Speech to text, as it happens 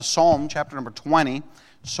Psalm chapter number 20.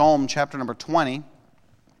 Psalm chapter number 20.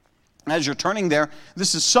 As you're turning there,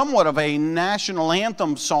 this is somewhat of a national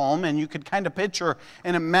anthem psalm, and you could kind of picture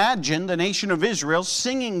and imagine the nation of Israel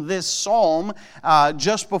singing this psalm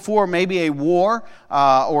just before maybe a war,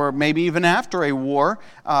 or maybe even after a war,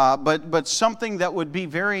 but something that would be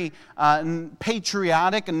very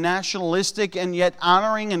patriotic and nationalistic, and yet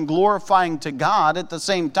honoring and glorifying to God at the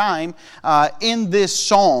same time in this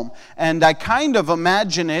psalm. And I kind of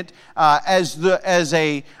imagine it as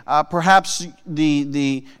perhaps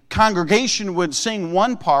the congregation would sing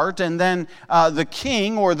one part, and then the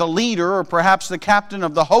king or the leader or perhaps the captain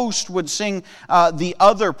of the host would sing the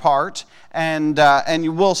other part. And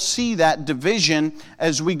you will see that division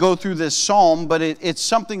as we go through this psalm, but it's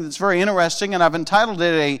something that's very interesting, and I've entitled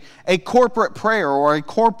it a corporate prayer or a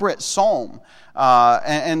corporate psalm.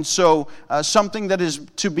 So something that is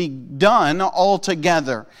to be done all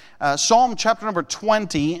together. Psalm chapter number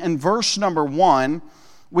 20 and verse number 1,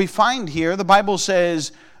 we find here, the Bible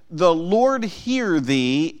says, "The Lord hear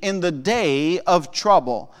thee in the day of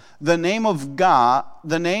trouble. The name of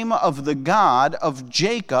the God of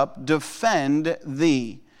Jacob defend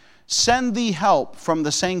thee. Send thee help from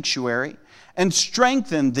the sanctuary, and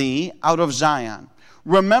strengthen thee out of Zion.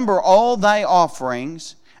 Remember all thy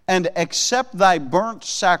offerings, and accept thy burnt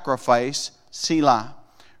sacrifice, Selah.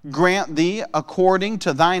 Grant thee according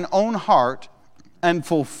to thine own heart, and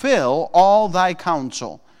fulfill all thy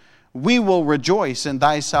counsel. We will rejoice in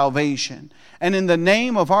thy salvation. And in the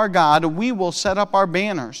name of our God we will set up our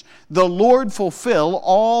banners. The Lord fulfill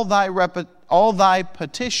all thy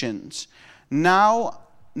petitions. Now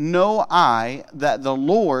know I that the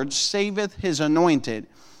Lord saveth his anointed.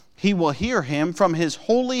 He will hear him from his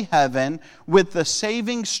holy heaven with the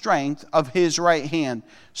saving strength of his right hand.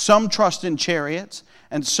 Some trust in chariots,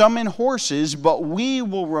 and some in horses, but we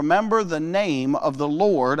will remember the name of the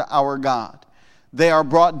Lord our God. They are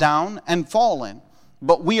brought down and fallen,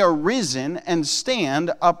 but we are risen and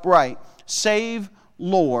stand upright. Save,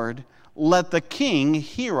 Lord, let the King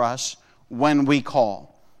hear us when we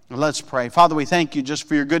call." Let's pray. Father, we thank you just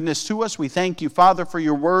for your goodness to us. We thank you, Father, for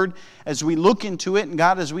your word as we look into it, and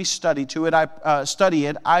God, as we study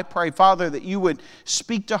it, I pray, Father, that you would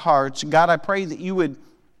speak to hearts. God, I pray that you would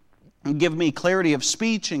give me clarity of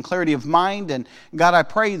speech and clarity of mind. And God, I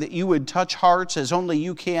pray that you would touch hearts as only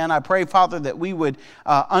you can. I pray, Father, that we would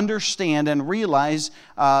understand and realize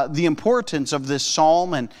the importance of this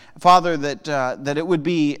psalm. And Father, that it would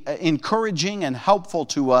be encouraging and helpful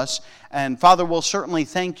to us. And Father, we'll certainly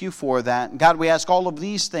thank you for that. God, we ask all of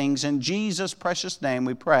these things in Jesus' precious name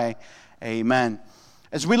we pray. Amen.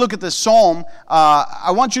 As we look at this psalm,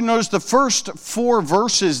 I want you to notice the first 4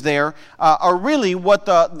 verses there are really what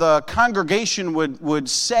the congregation would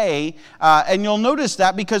say. And you'll notice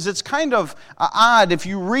that because it's kind of odd if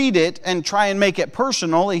you read it and try and make it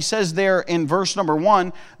personal. He says there in verse number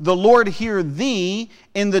 1, "The Lord hear thee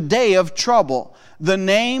in the day of trouble. The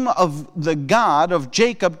name of the God of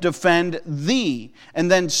Jacob defend thee,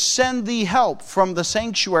 and then send thee help from the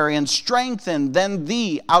sanctuary, and strengthen then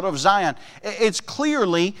thee out of Zion." It's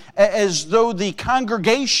clearly as though the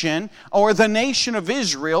congregation or the nation of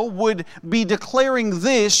Israel would be declaring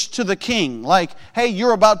this to the king. Like, hey,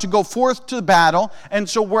 you're about to go forth to battle, and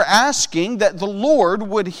so we're asking that the Lord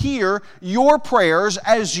would hear your prayers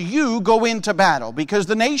as you go into battle, because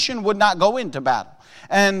the nation would not go into battle.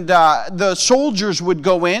 And the soldiers would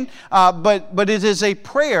go in, but it is a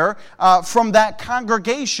prayer from that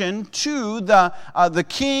congregation to the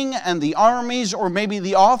king and the armies, or maybe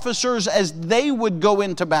the officers, as they would go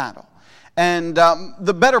into battle. And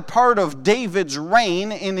the better part of David's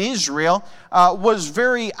reign in Israel was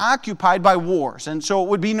very occupied by wars. And so it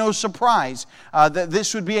would be no surprise that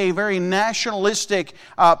this would be a very nationalistic,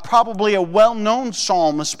 probably a well-known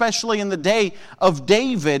psalm, especially in the day of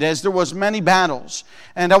David, as there was many battles.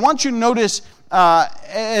 And I want you to notice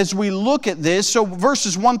as we look at this, so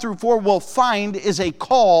verses 1 through 4 we'll find is a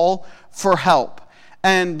call for help.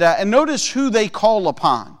 And notice who they call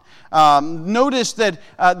upon. Notice that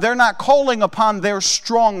they're not calling upon their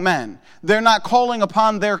strong men. They're not calling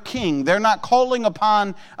upon their king. They're not calling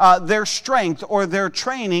upon their strength or their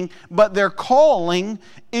training, but their calling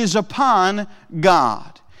is upon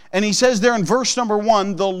God. And he says there in verse number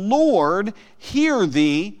 1, "The Lord hear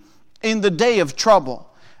thee in the day of trouble."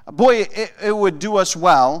 Boy, it would do us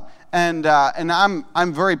well, and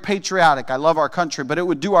I'm very patriotic. I love our country, but it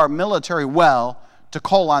would do our military well to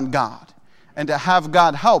call on God. and to have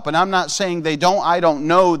God help. And I'm not saying they don't. I don't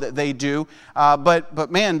know that they do.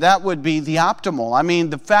 But man, that would be the optimal. I mean,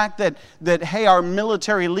 the fact that hey, our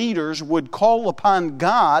military leaders would call upon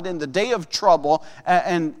God in the day of trouble,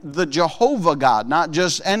 and the Jehovah God, not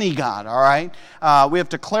just any God, all right? We have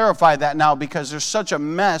to clarify that now, because there's such a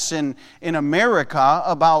mess in America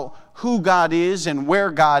about who God is and where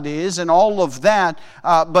God is and all of that.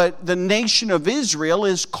 But the nation of Israel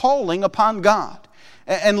is calling upon God.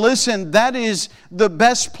 And listen, that is the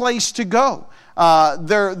best place to go.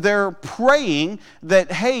 They're praying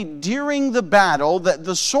that, hey, during the battle, that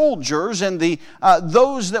the soldiers and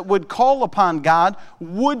those that would call upon God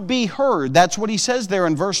would be heard. That's what he says there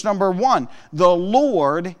in verse number 1. The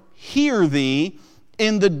Lord hear thee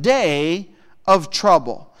in the day of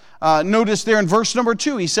trouble. Notice there in verse number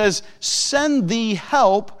 2, he says, send thee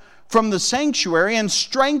help from the sanctuary and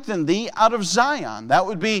strengthen thee out of Zion. That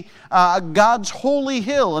would be God's holy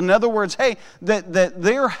hill. In other words, hey, that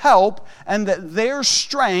their help and that their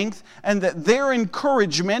strength and that their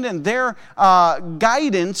encouragement and their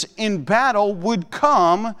guidance in battle would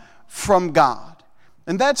come from God.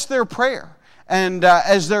 And that's their prayer. And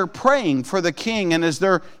as they're praying for the king and as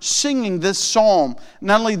they're singing this psalm,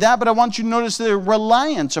 not only that, but I want you to notice their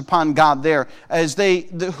reliance upon God there as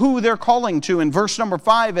who they're calling to. In verse number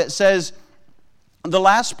 5, it says, the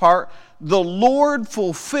last part, the Lord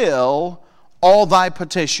fulfill all thy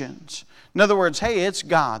petitions. In other words, hey, it's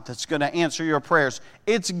God that's going to answer your prayers.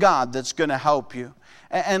 It's God that's going to help you.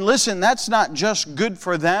 And listen, that's not just good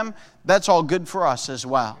for them, that's all good for us as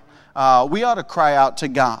well. We ought to cry out to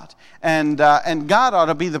God. And God ought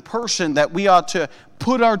to be the person that we ought to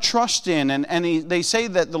put our trust in. And they say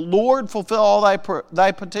that the Lord fulfill all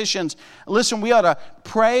thy petitions. Listen, we ought to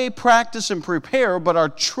pray, practice, and prepare, but our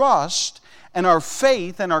trust and our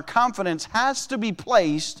faith and our confidence has to be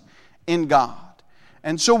placed in God.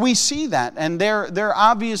 And so we see that, and they're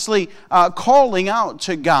obviously calling out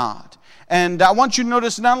to God. And I want you to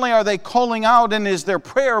notice, not only are they calling out and is their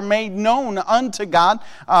prayer made known unto God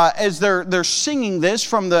as they're singing this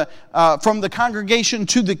from the congregation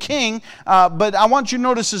to the king, but I want you to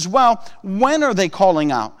notice as well, when are they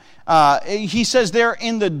calling out? He says they're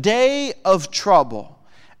in the day of trouble.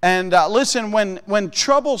 And listen, when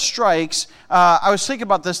trouble strikes, I was thinking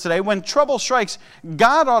about this today, when trouble strikes,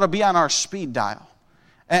 God ought to be on our speed dial.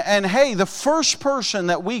 And hey, the first person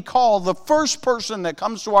that we call, the first person that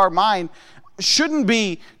comes to our mind shouldn't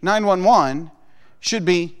be 911, should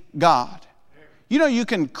be God. You know, you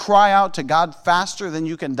can cry out to God faster than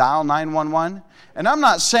you can dial 911. And I'm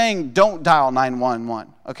not saying don't dial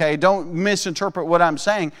 911, okay? Don't misinterpret what I'm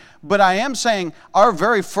saying. But I am saying our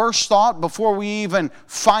very first thought before we even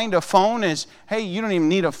find a phone is, hey, you don't even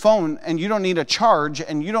need a phone, and you don't need a charge,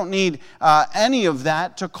 and you don't need any of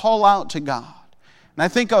that to call out to God. And I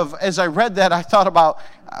think of, as I read that, I thought about,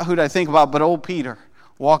 who did I think about but old Peter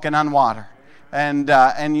walking on water.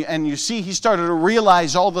 And you see, he started to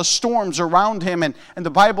realize all the storms around him. And the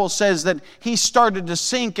Bible says that he started to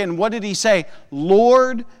sink. And what did he say?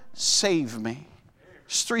 Lord, save me.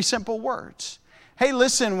 Just 3 simple words. Hey,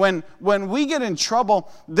 listen, when we get in trouble,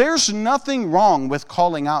 there's nothing wrong with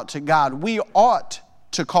calling out to God. We ought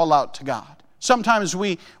to call out to God. Sometimes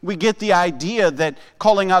we get the idea that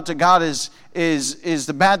calling out to God is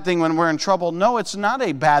the bad thing when we're in trouble. No, it's not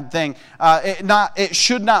a bad thing. It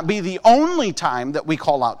should not be the only time that we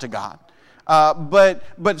call out to God.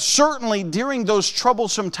 But certainly during those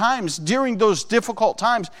troublesome times, during those difficult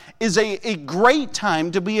times, is a great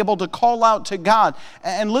time to be able to call out to God.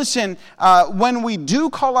 And listen, when we do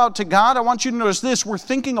call out to God, I want you to notice this. We're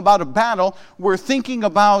thinking about a battle. We're thinking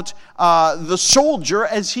about the soldier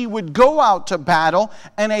as he would go out to battle,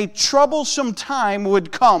 and a troublesome time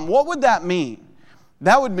would come. What would that mean?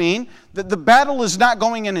 That would mean that the battle is not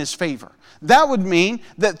going in his favor. That would mean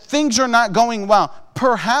that things are not going well.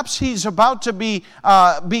 Perhaps he's about to be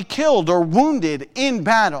killed or wounded in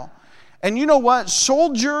battle. And you know what?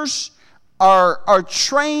 Soldiers are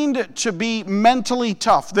trained to be mentally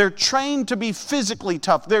tough. They're trained to be physically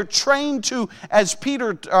tough. They're trained to, as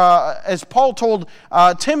Paul told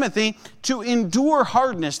Timothy, to endure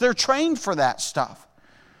hardness. They're trained for that stuff.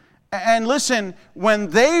 And listen, when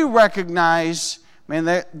they recognize,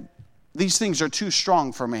 man, these things are too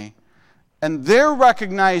strong for me. And they're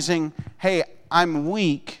recognizing, hey, I'm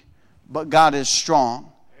weak, but God is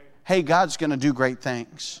strong. Hey, God's going to do great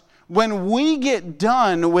things. when we get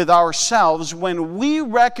done with ourselves, when we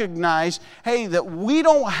recognize, hey, that we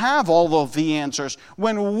don't have all of the answers,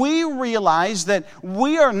 when we realize that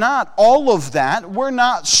we are not all of that, we're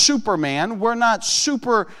not Superman, we're not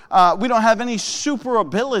we don't have any super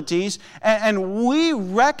abilities, and we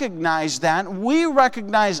recognize that, we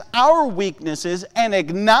recognize our weaknesses and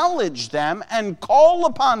acknowledge them and call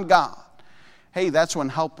upon God, hey, that's when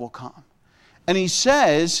help will come. And he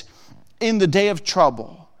says, in the day of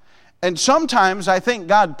trouble. And sometimes I think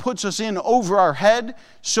God puts us in over our head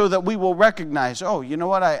so that we will recognize, oh, you know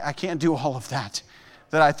what, I can't do all of that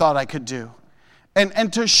I thought I could do.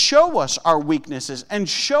 And to show us our weaknesses and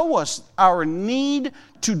show us our need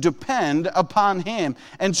to depend upon Him.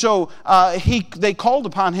 And so they called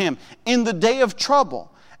upon Him in the day of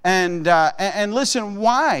trouble. And listen,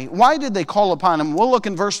 why? Why did they call upon Him? We'll look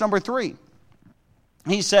in verse number 3.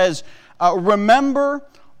 He says, remember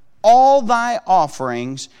all thy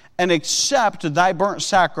offerings and accept thy burnt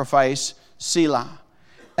sacrifice, Selah.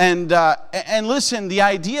 And listen, the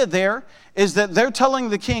idea there is that they're telling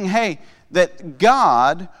the king, hey, that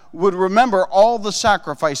God would remember all the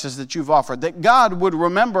sacrifices that you've offered, that God would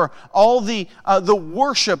remember all the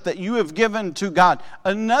worship that you have given to God.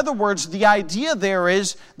 In other words, the idea there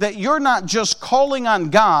is that you're not just calling on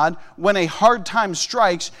God when a hard time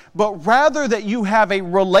strikes, but rather that you have a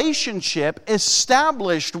relationship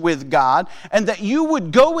established with God, and that you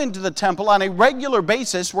would go into the temple on a regular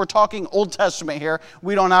basis. We're talking Old Testament here.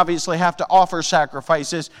 We don't obviously have to offer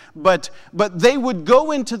sacrifices, but they would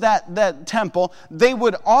go into that temple. They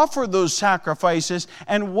would offer those sacrifices,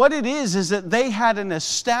 and what it is that they had an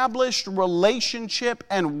established relationship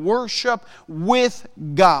and worship with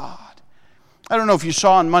God. I don't know if you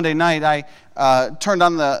saw on Monday night, I turned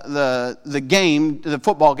on the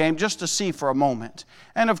football game, just to see for a moment.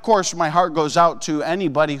 And of course, my heart goes out to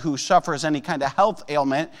anybody who suffers any kind of health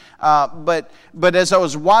ailment. But as I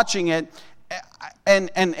was watching it,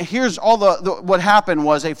 and here's all what happened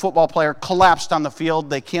was a football player collapsed on the field.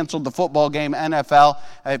 They canceled the football game, NFL,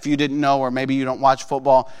 if you didn't know, or maybe you don't watch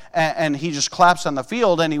football. And he just collapsed on the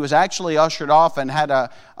field, and he was actually ushered off and had a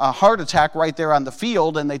heart attack right there on the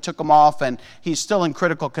field, and they took him off, and he's still in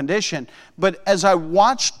critical condition. But as I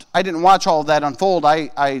didn't watch all of that unfold.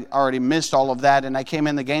 I already missed all of that, and I came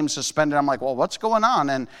in the game suspended. I'm like, well, what's going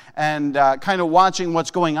on? And kind of watching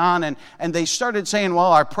what's going on, and they started saying,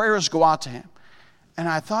 well, our prayers go out to him. And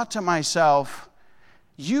I thought to myself,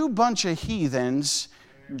 you bunch of heathens,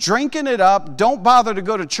 drinking it up, don't bother to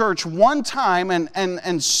go to church one time,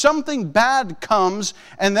 and something bad comes,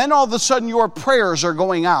 and then all of a sudden your prayers are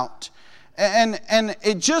going out. And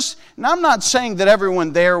it just, and I'm not saying that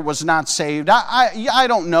everyone there was not saved. I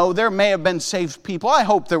don't know. There may have been saved people. I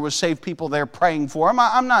hope there was saved people there praying for them.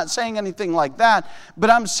 I'm not saying anything like that. But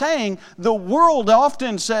I'm saying the world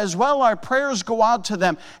often says, well, our prayers go out to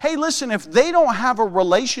them. Hey, listen, if they don't have a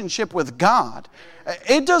relationship with God,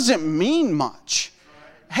 it doesn't mean much.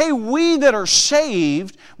 Hey, we that are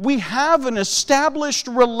saved, we have an established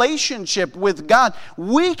relationship with God.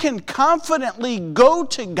 We can confidently go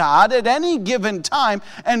to God at any given time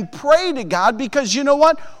and pray to God, because you know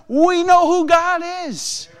what? We know who God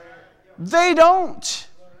is. They don't.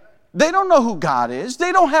 They don't know who God is.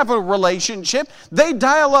 They don't have a relationship. They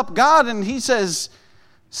dial up God and He says,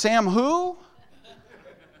 Sam who?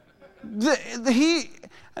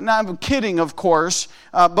 And I'm kidding, of course,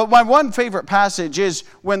 but my one favorite passage is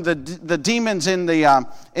when the demons in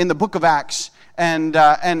the book of Acts, and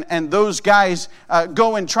those guys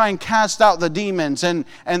go and try and cast out the demons, and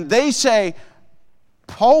they say,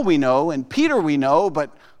 Paul we know and Peter we know,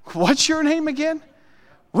 but what's your name again?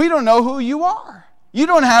 We don't know who you are. You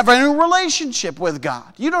don't have any relationship with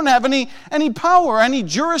God. You don't have any power, any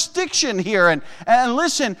jurisdiction here. And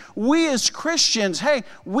listen, we as Christians, hey,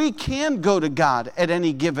 we can go to God at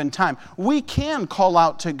any given time. We can call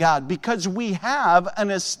out to God because we have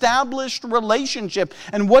an established relationship.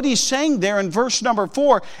 And what he's saying there in verse number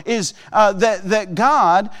 4 is that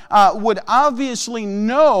God would obviously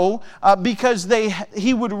know because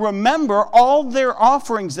He would remember all their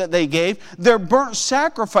offerings that they gave. Their burnt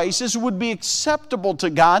sacrifices would be acceptable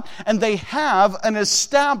to God, and they have an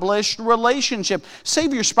established relationship.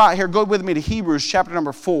 Save your spot here. Go with me to Hebrews chapter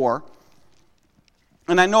number 4.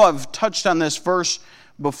 And I know I've touched on this verse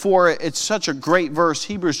before. It's such a great verse.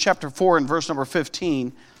 Hebrews chapter 4 and verse number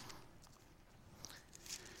 15.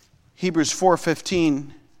 Hebrews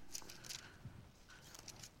 4:15.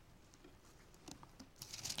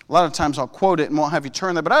 A lot of times I'll quote it and won't have you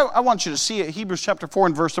turn there, but I want you to see it. Hebrews chapter 4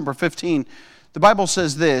 and verse number 15. The Bible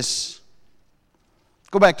says this.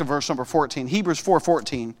 Go back to verse number 14. Hebrews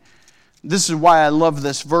 4:14. This is why I love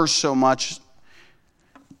this verse so much.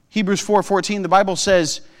 Hebrews 4:14, the Bible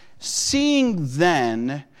says, seeing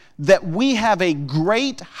then that we have a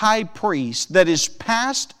great high priest that is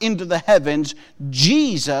passed into the heavens,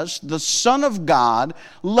 Jesus, the Son of God,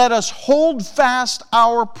 let us hold fast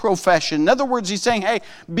our profession. In other words, he's saying, hey,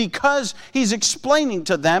 because he's explaining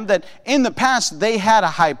to them that in the past they had a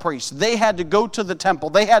high priest. They had to go to the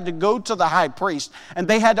temple. They had to go to the high priest. And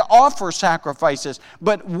they had to offer sacrifices.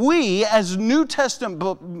 But we, as New Testament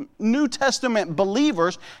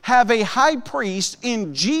believers, have a high priest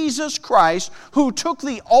in Jesus Christ who took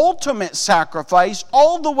the ultimate sacrifice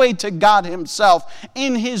all the way to God himself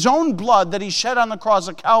in his own blood that he shed on the cross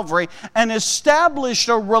of Calvary and established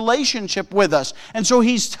a relationship with us. And so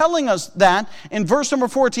he's telling us that in verse number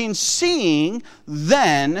 14, seeing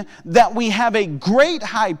then that we have a great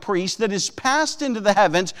high priest that is passed into the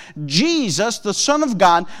heavens, Jesus, the Son of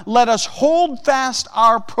God, let us hold fast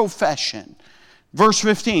our profession. Verse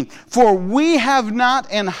 15, for we have not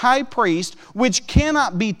an high priest which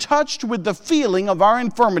cannot be touched with the feeling of our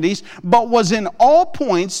infirmities, but was in all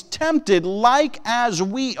points tempted like as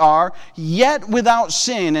we are, yet without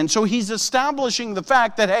sin. And so he's establishing the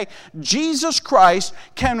fact that, hey, Jesus Christ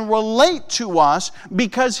can relate to us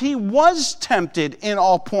because he was tempted in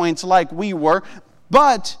all points like we were,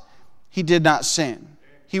 but he did not sin.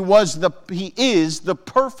 He is the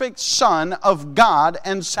perfect Son of God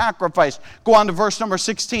and sacrifice. Go on to verse number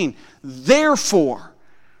 16. Therefore,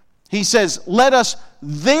 he says, let us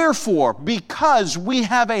therefore, because we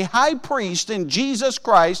have a high priest in Jesus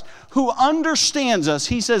Christ who understands us,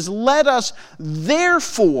 he says, let us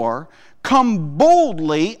therefore come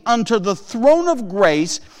boldly unto the throne of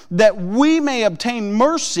grace that we may obtain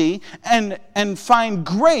mercy and find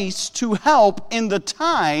grace to help in the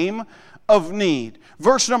time of need.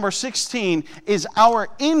 Verse number 16 is our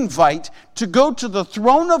invite to go to the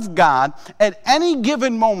throne of God at any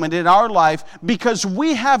given moment in our life because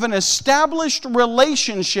we have an established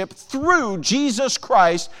relationship through Jesus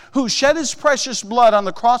Christ who shed his precious blood on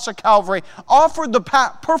the cross of Calvary, offered the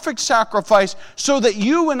perfect sacrifice so that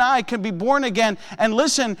you and I can be born again. And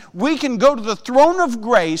listen, we can go to the throne of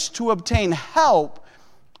grace to obtain help,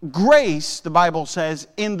 grace, the Bible says,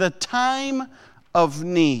 in the time of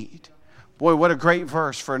need. Boy, what a great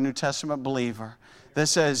verse for a New Testament believer that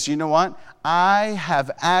says, you know what? I have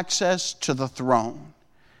access to the throne.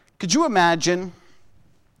 Could you imagine?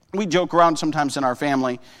 We joke around sometimes in our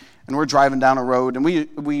family, and we're driving down a road, and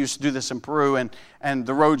we used to do this in Peru, and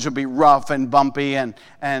the roads would be rough and bumpy, and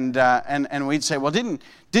we'd say, well, didn't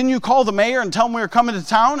you call the mayor and tell him we were coming to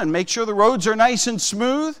town and make sure the roads are nice and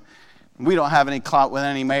smooth? We don't have any clout with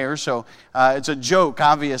any mayor, so it's a joke,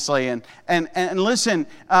 obviously. And listen,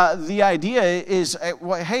 the idea is,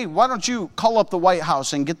 hey, why don't you call up the White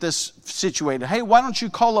House and get this situated? Hey, why don't you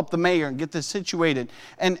call up the mayor and get this situated?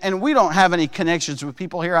 And we don't have any connections with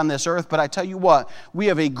people here on this earth, but I tell you what, we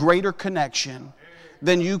have a greater connection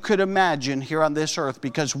than you could imagine here on this earth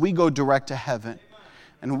because we go direct to heaven.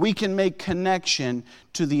 And we can make connection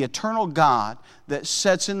to the eternal God that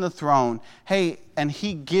sits in the throne. Hey, and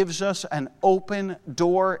he gives us an open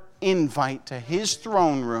door invite to his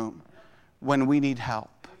throne room when we need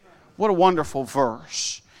help. What a wonderful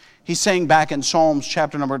verse. He's saying back in Psalms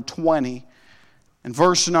chapter number 20, and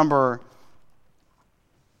verse number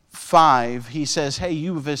 5, he says, hey,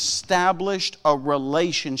 you've established a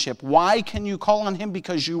relationship. Why can you call on him?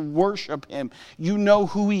 Because you worship him. You know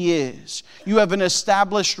who he is. You have an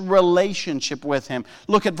established relationship with him.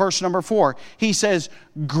 Look at verse number 4. He says,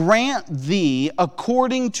 grant thee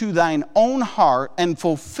according to thine own heart and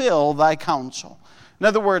fulfill thy counsel. In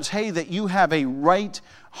other words, hey, that you have a right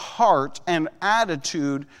heart and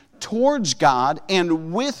attitude towards God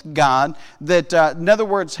and with God. That, in other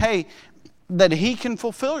words, hey, that he can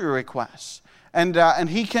fulfill your requests. And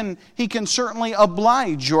he can certainly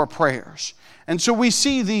oblige your prayers. And so we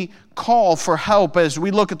see the call for help as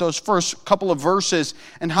we look at those first couple of verses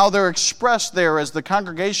and how they're expressed there as the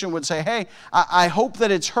congregation would say, hey, I hope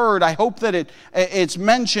that it's heard. I hope that it's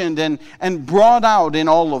mentioned and brought out in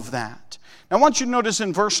all of that. Now, I want you to notice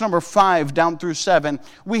in verse number 5 down through 7,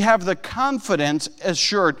 we have the confidence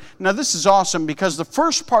assured. Now, this is awesome because the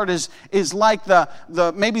first part is like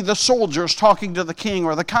the maybe the soldiers talking to the king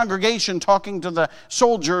or the congregation talking to the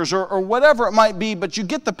soldiers or whatever it might be, but you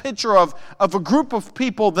get the picture of a group of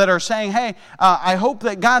people that are saying, hey, I hope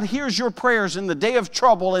that God hears your prayers in the day of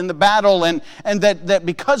trouble, in the battle, and that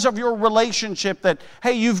because of your relationship that,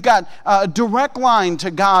 hey, you've got a direct line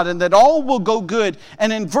to God and that all will go good.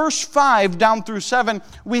 And in verse 5, down through 7,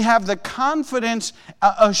 we have the confidence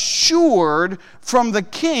assured from the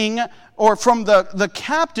king or from the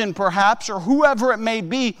captain perhaps, or whoever it may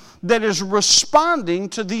be that is responding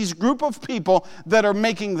to these group of people that are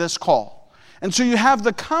making this call. And so you have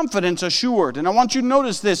the confidence assured. And I want you to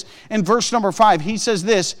notice this in verse number 5. He says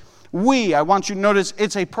this, we, I want you to notice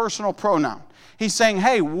it's a personal pronoun. He's saying,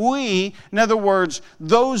 hey, we, in other words,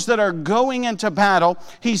 those that are going into battle,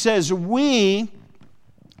 he says, we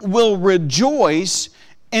will rejoice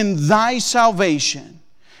in thy salvation.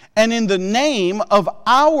 And in the name of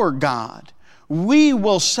our God, we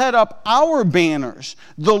will set up our banners.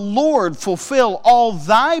 The Lord fulfill all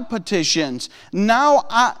thy petitions. Now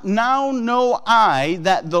know I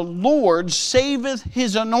that the Lord saveth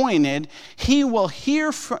his anointed. He will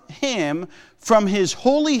hear him from his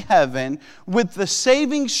holy heaven with the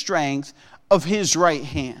saving strength of his right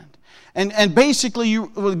hand. And basically,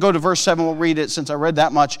 you will go to verse 7, we'll read it since I read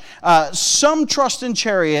that much. Some trust in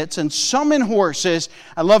chariots and some in horses.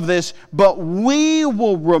 I love this. But we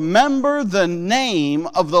will remember the name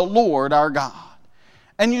of the Lord our God.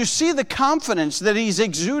 And you see the confidence that he's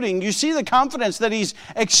exuding. You see the confidence that he's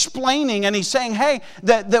explaining. And he's saying, hey,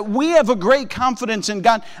 that we have a great confidence in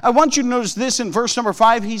God. I want you to notice this in verse number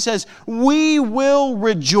 5. He says, we will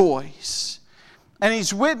rejoice. And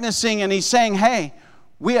he's witnessing and he's saying, hey,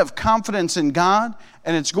 we have confidence in God,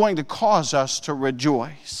 and it's going to cause us to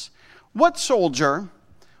rejoice. What soldier,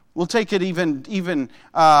 we'll take it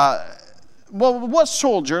what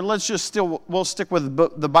soldier, we'll stick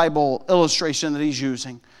with the Bible illustration that he's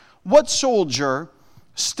using. What soldier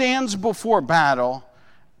stands before battle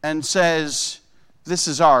and says, this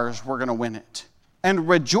is ours, we're going to win it, and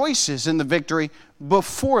rejoices in the victory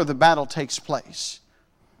before the battle takes place?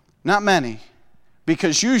 Not many.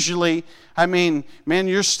 Because usually,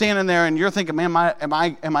 you're standing there and you're thinking, man, am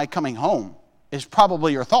I coming home? Is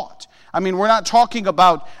probably your thought. We're not talking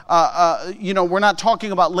about, we're not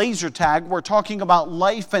talking about laser tag. We're talking about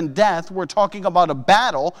life and death. We're talking about a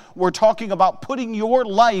battle. We're talking about putting your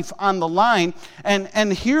life on the line.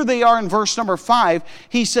 And here they are in verse number 5.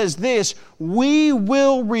 He says this, we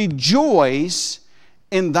will rejoice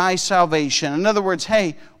in thy salvation. In other words,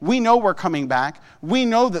 hey, we know we're coming back. We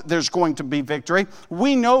know that there's going to be victory.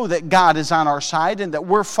 We know that God is on our side and that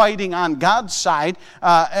we're fighting on God's side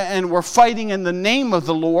and we're fighting in the name of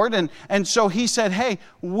the Lord. And so he said, hey,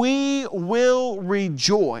 we will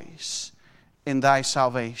rejoice in thy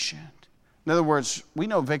salvation. In other words, we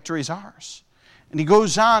know victory is ours. And he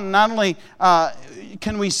goes on, not only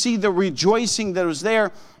can we see the rejoicing that was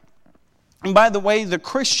there, and by the way, the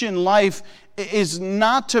Christian life is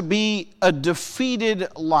not to be a defeated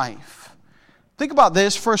life. Think about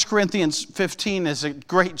this. 1 Corinthians 15 is a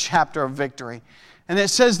great chapter of victory. And it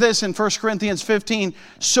says this in 1 Corinthians 15,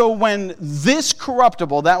 so when this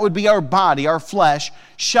corruptible, that would be our body, our flesh,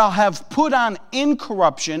 shall have put on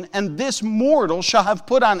incorruption, and this mortal shall have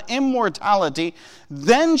put on immortality,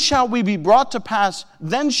 then shall be brought to pass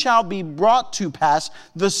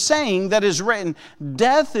the saying that is written,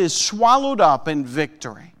 death is swallowed up in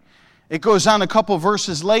victory. It goes on a couple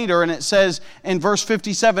verses later and it says in verse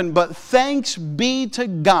 57, but thanks be to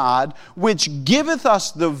God which giveth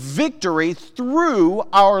us the victory through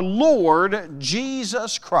our Lord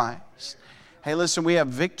Jesus Christ. Hey, listen, we have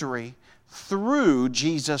victory through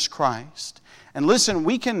Jesus Christ. And listen,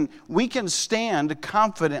 we can stand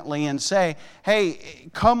confidently and say, hey,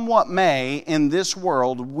 come what may in this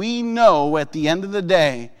world, we know at the end of the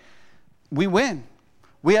day, we win.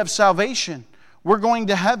 We have salvation. We're going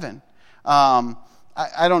to heaven.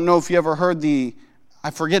 I don't know if you ever heard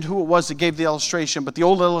I forget who it was that gave the illustration, but the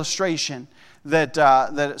old illustration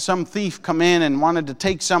that some thief come in and wanted to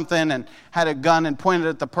take something and had a gun and pointed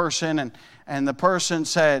at the person and the person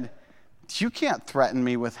said, you can't threaten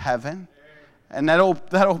me with heaven. And that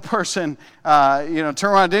old person, turned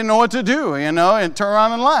around, didn't know what to do, and turned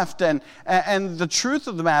around and left. And the truth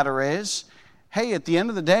of the matter is, hey, at the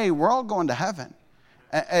end of the day, we're all going to heaven.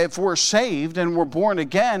 If we're saved and we're born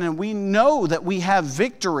again and we know that we have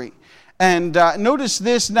victory. And notice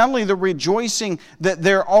this, not only the rejoicing that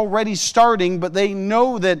they're already starting, but they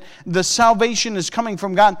know that the salvation is coming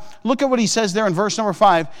from God. Look at what he says there in verse number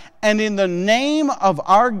 5. And in the name of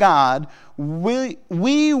our God,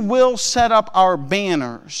 we will set up our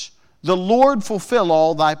banners. The Lord fulfill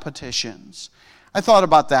all thy petitions. I thought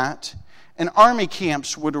about that. And army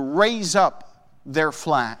camps would raise up their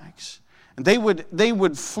flags. They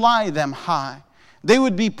would fly them high. They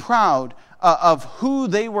would be proud of who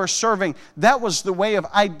they were serving. That was the way of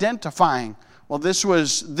identifying. well, this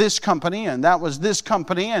was this company and that was this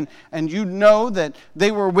company, and you know that they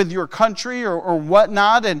were with your country or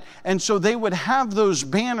whatnot, and so they would have those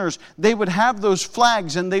banners, they would have those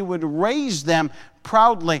flags, and they would raise them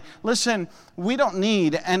proudly. Listen, we don't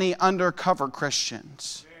need any undercover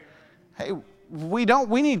Christians. Hey,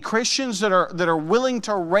 we need Christians that are willing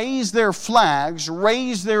to raise their flags,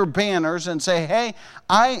 raise their banners, and say, hey,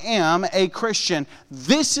 I am a Christian.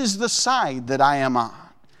 This is the side that I am on.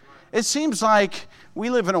 It seems like we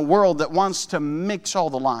live in a world that wants to mix all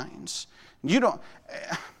the lines. It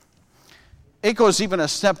goes even a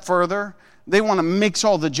step further. They want to mix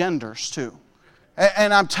all the genders too.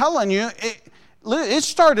 And I'm telling you, it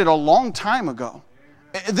started a long time ago.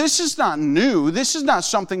 This is not new. This is not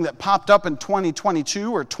something that popped up in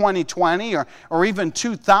 2022 or 2020 or even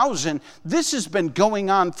 2000. This has been going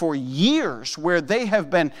on for years, where they have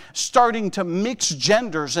been starting to mix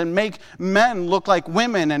genders and make men look like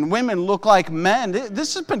women and women look like men.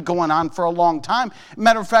 This has been going on for a long time.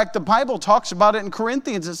 Matter of fact, the Bible talks about it in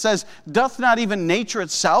Corinthians. It says, doth not even nature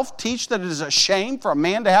itself teach that it is a shame for a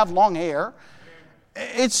man to have long hair?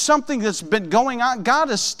 It's something that's been going on.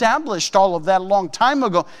 God established all of that a long time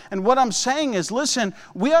ago. And what I'm saying is, listen,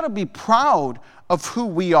 we ought to be proud of who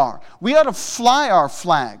we are. We ought to fly our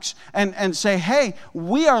flags and say, hey,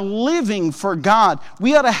 we are living for God.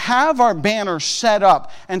 We ought to have our banner set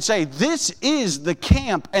up and say, this is the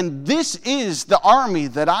camp and this is the army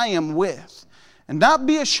that I am with. And not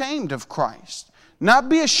be ashamed of Christ. Not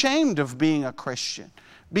be ashamed of being a Christian.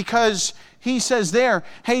 Because he says there,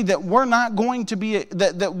 hey, that we're not going to be,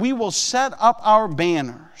 that we will set up our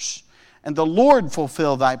banners and the Lord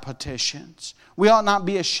fulfill thy petitions. We ought not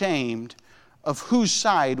be ashamed of whose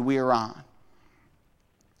side we are on.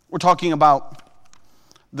 We're talking about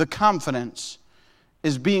the confidence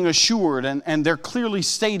is being assured, and they're clearly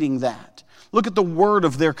stating that. Look at the word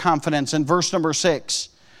of their confidence in verse number 6.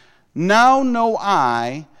 Now know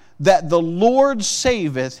I that the Lord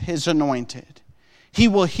saveth his anointed. He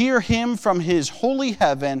will hear him from his holy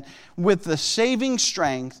heaven with the saving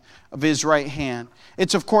strength of his right hand.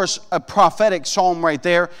 It's, of course, a prophetic psalm right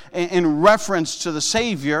there in reference to the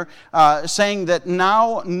Savior, saying that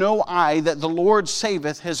now know I that the Lord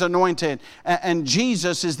saveth his anointed. And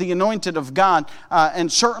Jesus is the anointed of God. And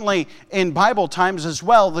certainly in Bible times as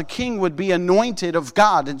well, the king would be anointed of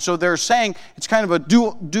God. And so they're saying it's kind of a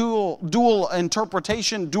dual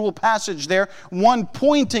interpretation, dual passage there. One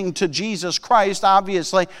pointing to Jesus Christ,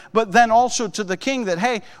 obviously, but then also to the king, that,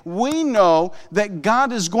 hey, we know that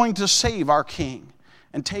God is going to save our king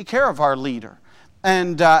and take care of our leader.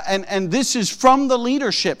 And this is from the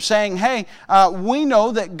leadership saying, hey, we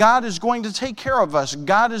know that God is going to take care of us.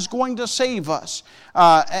 God is going to save us.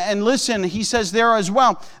 And listen, he says there as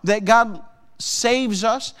well, that God saves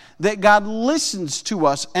us, that God listens to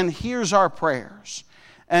us and hears our prayers.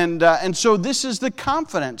 And so this is the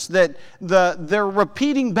confidence that they're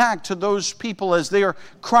repeating back to those people as they are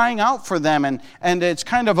crying out for them. And it's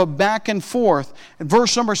kind of a back and forth.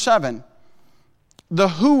 Verse number 7. The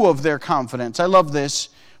who of their confidence. I love this.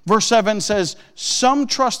 Verse 7 says, some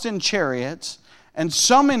trust in chariots and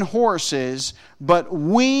some in horses, but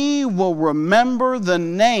we will remember the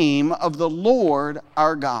name of the Lord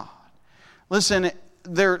our God. Listen,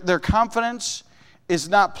 their confidence is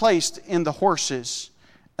not placed in the horses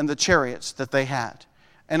and the chariots that they had.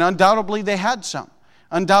 And undoubtedly they had some.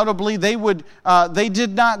 Undoubtedly, they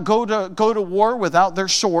did not go to war without their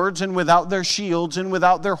swords and without their shields and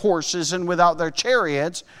without their horses and without their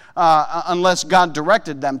chariots, unless God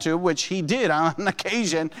directed them to, which He did on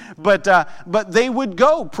occasion. But they would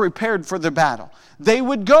go prepared for the battle. They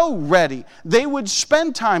would go ready. They would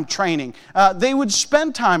spend time training. They would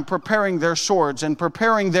spend time preparing their swords and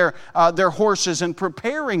preparing their horses and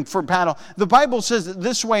preparing for battle. The Bible says it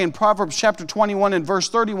this way in Proverbs chapter 21 and verse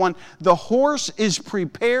 31, the horse is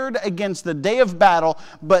prepared against the day of battle,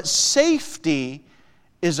 but safety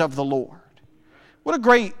is of the Lord. What a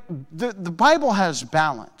great, the Bible has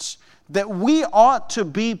balance, that we ought to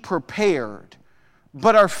be prepared,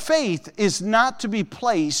 but our faith is not to be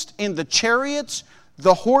placed in the chariots,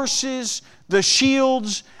 the horses, the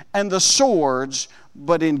shields, and the swords,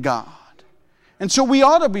 but in God. And so we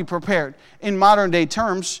ought to be prepared. In modern day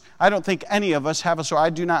terms, I don't think any of us have a sword. I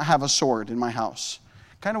do not have a sword in my house.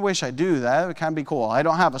 Kind of wish I do that. It would kind of be cool. I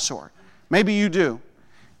don't have a sword. Maybe you do.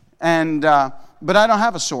 But I don't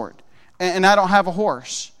have a sword. And I don't have a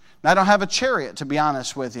horse. I don't have a chariot, to be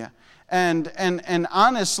honest with you. And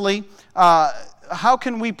honestly, how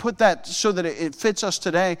can we put that so that it fits us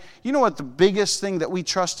today? You know what the biggest thing that we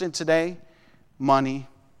trust in today? Money.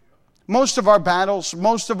 Most of our battles,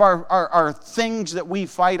 most of our things that we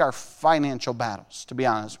fight are financial battles, to be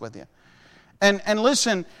honest with you. And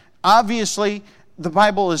listen, obviously, the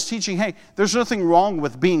Bible is teaching, hey, there's nothing wrong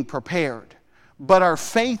with being prepared. But our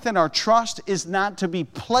faith and our trust is not to be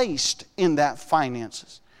placed in that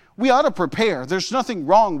finances. We ought to prepare. There's nothing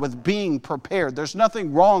wrong with being prepared. There's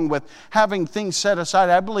nothing wrong with having things set aside.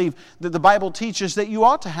 I believe that the Bible teaches that you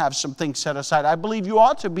ought to have some things set aside. I believe you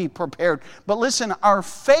ought to be prepared. But listen, our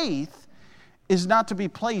faith is not to be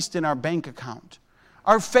placed in our bank account.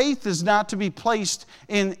 Our faith is not to be placed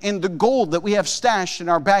in the gold that we have stashed in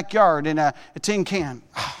our backyard in a tin can.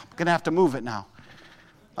 I'm going to have to move it now.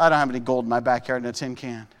 I don't have any gold in my backyard in a tin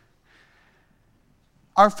can.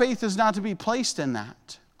 Our faith is not to be placed in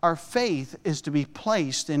that. Our faith is to be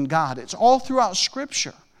placed in God. It's all throughout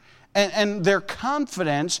Scripture. And their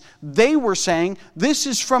confidence, they were saying, this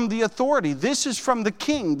is from the authority. This is from the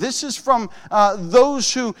king. This is from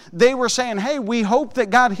those who, they were saying, hey, we hope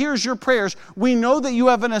that God hears your prayers. We know that you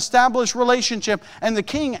have an established relationship. And the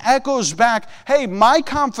king echoes back, hey, my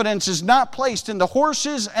confidence is not placed in the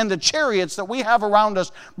horses and the chariots that we have around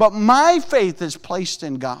us, but my faith is placed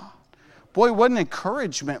in God. Boy, what an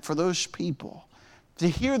encouragement for those people to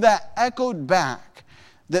hear that echoed back,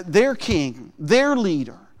 that their king, their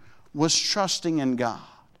leader, was trusting in God.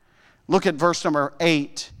 Look at verse number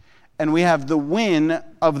 8, and we have the win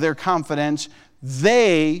of their confidence.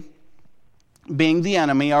 They, being the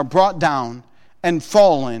enemy, are brought down and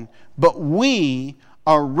fallen, but we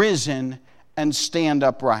are risen and stand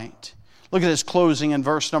upright. Look at this closing in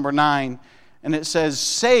verse number 9, and it says,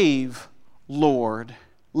 save, Lord,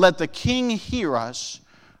 let the king hear us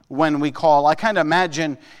when we call. I kind of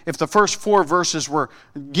imagine if the first 4 verses were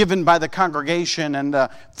given by the congregation and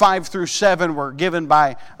 5 through 7 were given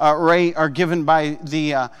by Ray, or given by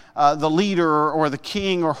the leader or the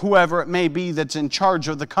king or whoever it may be that's in charge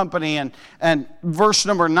of the company. And verse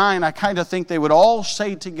number 9, I kind of think they would all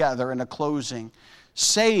say together in a closing,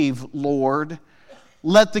 save, Lord,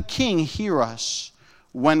 let the king hear us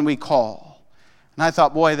when we call. And I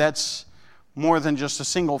thought, boy, that's more than just a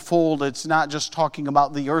single fold. It's not just talking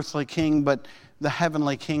about the earthly king, but the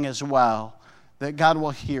heavenly king as well, that God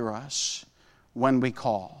will hear us when we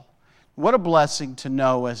call. What a blessing to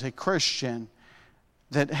know as a Christian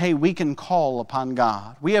that, hey, we can call upon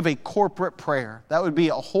God. We have a corporate prayer. That would be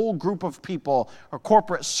a whole group of people, or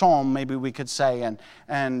corporate psalm, maybe we could say,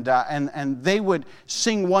 and they would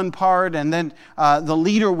sing one part, and then the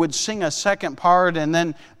leader would sing a second part, and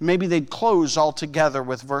then maybe they'd close all together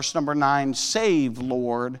with verse number 9, save,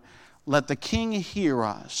 Lord, let the king hear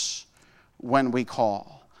us when we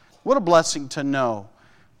call. What a blessing to know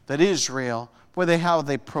that Israel, boy,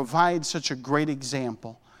 they provide such a great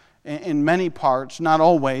example in many parts, not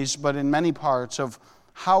always, but in many parts of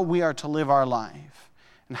how we are to live our life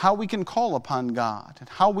and how we can call upon God and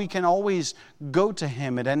how we can always go to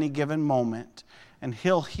Him at any given moment and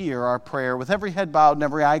He'll hear our prayer. With every head bowed and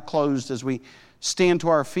every eye closed as we stand to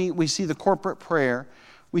our feet, we see the corporate prayer.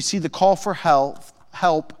 We see the call for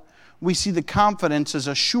help. We see the confidence is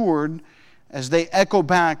assured as they echo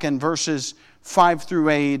back in verses 5 through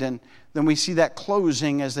 8, and then we see that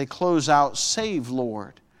closing as they close out, save,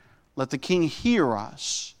 Lord. Let the king hear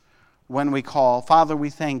us when we call. Father, we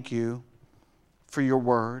thank you for your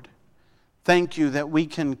word. Thank you that we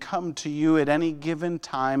can come to you at any given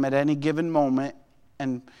time, at any given moment.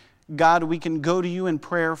 And God, we can go to you in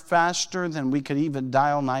prayer faster than we could even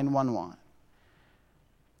dial 911.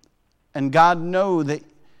 And God, know that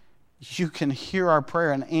you can hear our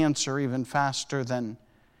prayer and answer even faster than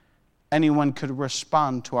anyone could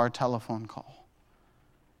respond to our telephone call.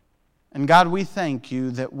 And God, we thank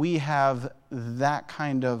you that we have that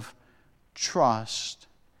kind of trust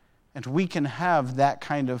and we can have that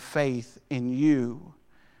kind of faith in you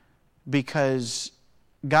because,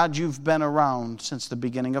 God, you've been around since the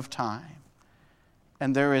beginning of time.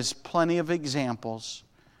 And there is plenty of examples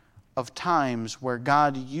of times where,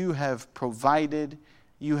 God, you have provided,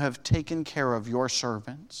 you have taken care of your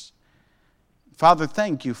servants. Father,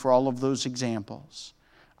 thank you for all of those examples.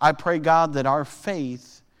 I pray, God, that our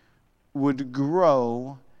faith would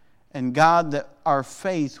grow, and God, that our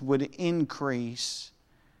faith would increase,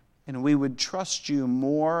 and we would trust you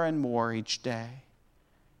more and more each day.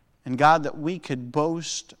 And God, that we could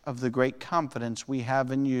boast of the great confidence we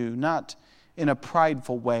have in you, not in a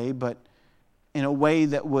prideful way, but in a way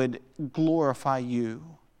that would glorify you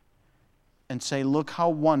and say, look how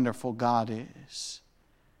wonderful God is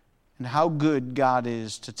and how good God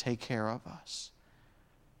is to take care of us.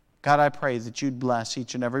 God, I pray that you'd bless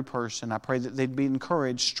each and every person. I pray that they'd be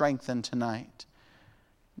encouraged, strengthened tonight.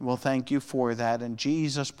 We'll thank you for that. In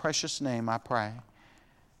Jesus' precious name I pray.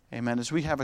 Amen. As we have a